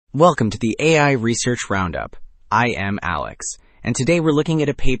Welcome to the AI Research Roundup. I am Alex, and today we're looking at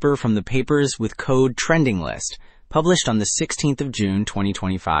a paper from the Papers with Code trending list, published on the 16th of June,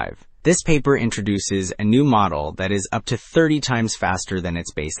 2025. This paper introduces a new model that is up to 30 times faster than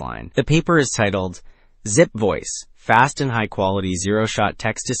its baseline. The paper is titled ZipVoice, Fast and High-Quality Zero-Shot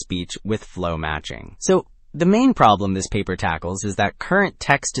Text-to-Speech with Flow Matching. So, the main problem this paper tackles is that current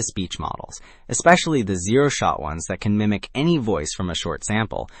text-to-speech models, especially the zero-shot ones that can mimic any voice from a short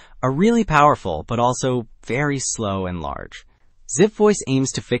sample, are really powerful but also very slow and large. ZipVoice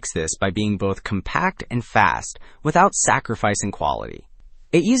aims to fix this by being both compact and fast without sacrificing quality.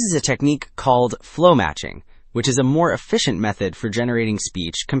 It uses a technique called flow matching, which is a more efficient method for generating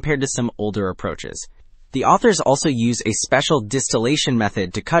speech compared to some older approaches. The authors also use a special distillation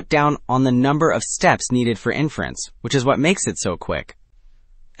method to cut down on the number of steps needed for inference, which is what makes it so quick.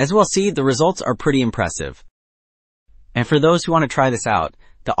 As we'll see, the results are pretty impressive. And for those who want to try this out,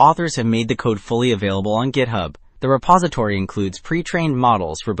 the authors have made the code fully available on GitHub. The repository includes pre-trained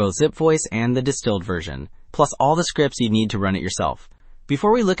models for both ZipVoice and the distilled version, plus all the scripts you need to run it yourself.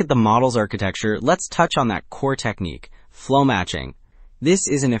 Before we look at the model's architecture, let's touch on that core technique, flow matching. This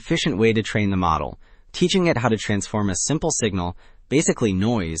is an efficient way to train the model, teaching it how to transform a simple signal, basically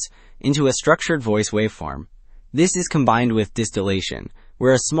noise, into a structured voice waveform. This is combined with distillation,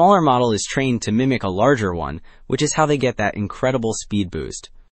 where a smaller model is trained to mimic a larger one, which is how they get that incredible speed boost.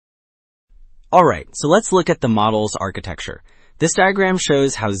 Alright, so let's look at the model's architecture. This diagram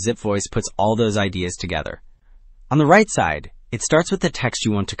shows how ZipVoice puts all those ideas together. On the right side, it starts with the text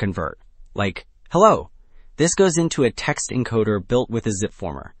you want to convert, like, hello. This goes into a text encoder built with a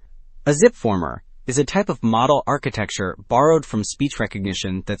Zipformer. A Zipformer is a type of model architecture borrowed from speech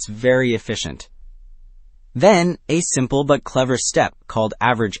recognition that's very efficient. Then, a simple but clever step called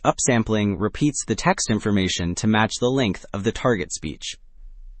average upsampling repeats the text information to match the length of the target speech.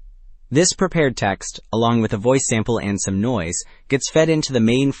 This prepared text, along with a voice sample and some noise, gets fed into the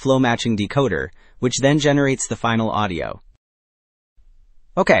main flow matching decoder, which then generates the final audio.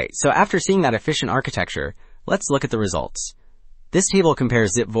 Okay, so after seeing that efficient architecture, let's look at the results. This table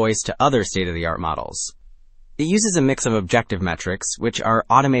compares ZipVoice to other state-of-the-art models. It uses a mix of objective metrics, which are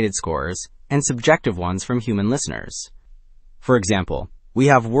automated scores, and subjective ones from human listeners. For example, we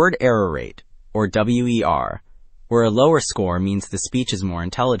have word error rate, or WER, where a lower score means the speech is more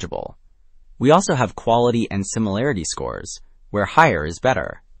intelligible. We also have quality and similarity scores, where higher is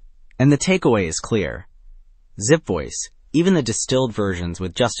better. And the takeaway is clear. ZipVoice, even the distilled versions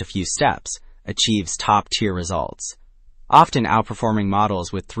with just a few steps, achieves top-tier results, often outperforming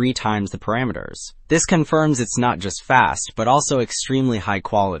models with 3 times the parameters. This confirms it's not just fast, but also extremely high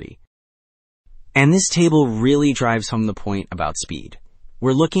quality. And this table really drives home the point about speed.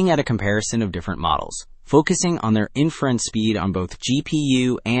 We're looking at a comparison of different models, focusing on their inference speed on both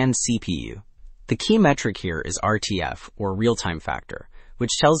GPU and CPU. The key metric here is RTF, or real-time factor,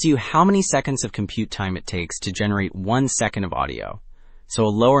 which tells you how many seconds of compute time it takes to generate 1 second of audio. So a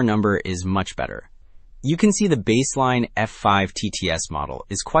lower number is much better. You can see the baseline F5 TTS model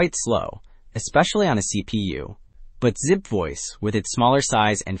is quite slow, especially on a CPU. But ZipVoice, with its smaller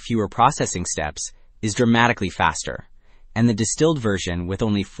size and fewer processing steps, is dramatically faster. And the distilled version, with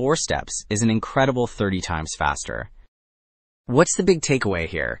only 4 steps, is an incredible 30 times faster. What's the big takeaway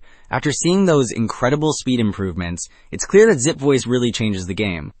here? After seeing those incredible speed improvements, it's clear that ZipVoice really changes the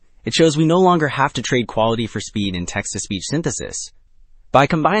game. It shows we no longer have to trade quality for speed in text-to-speech synthesis. By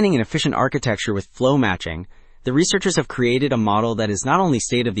combining an efficient architecture with flow matching, the researchers have created a model that is not only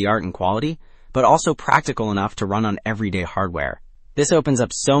state-of-the-art in quality, but also practical enough to run on everyday hardware. This opens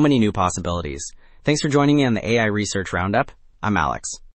up so many new possibilities. Thanks for joining me on the AI Research Roundup. I'm Alex.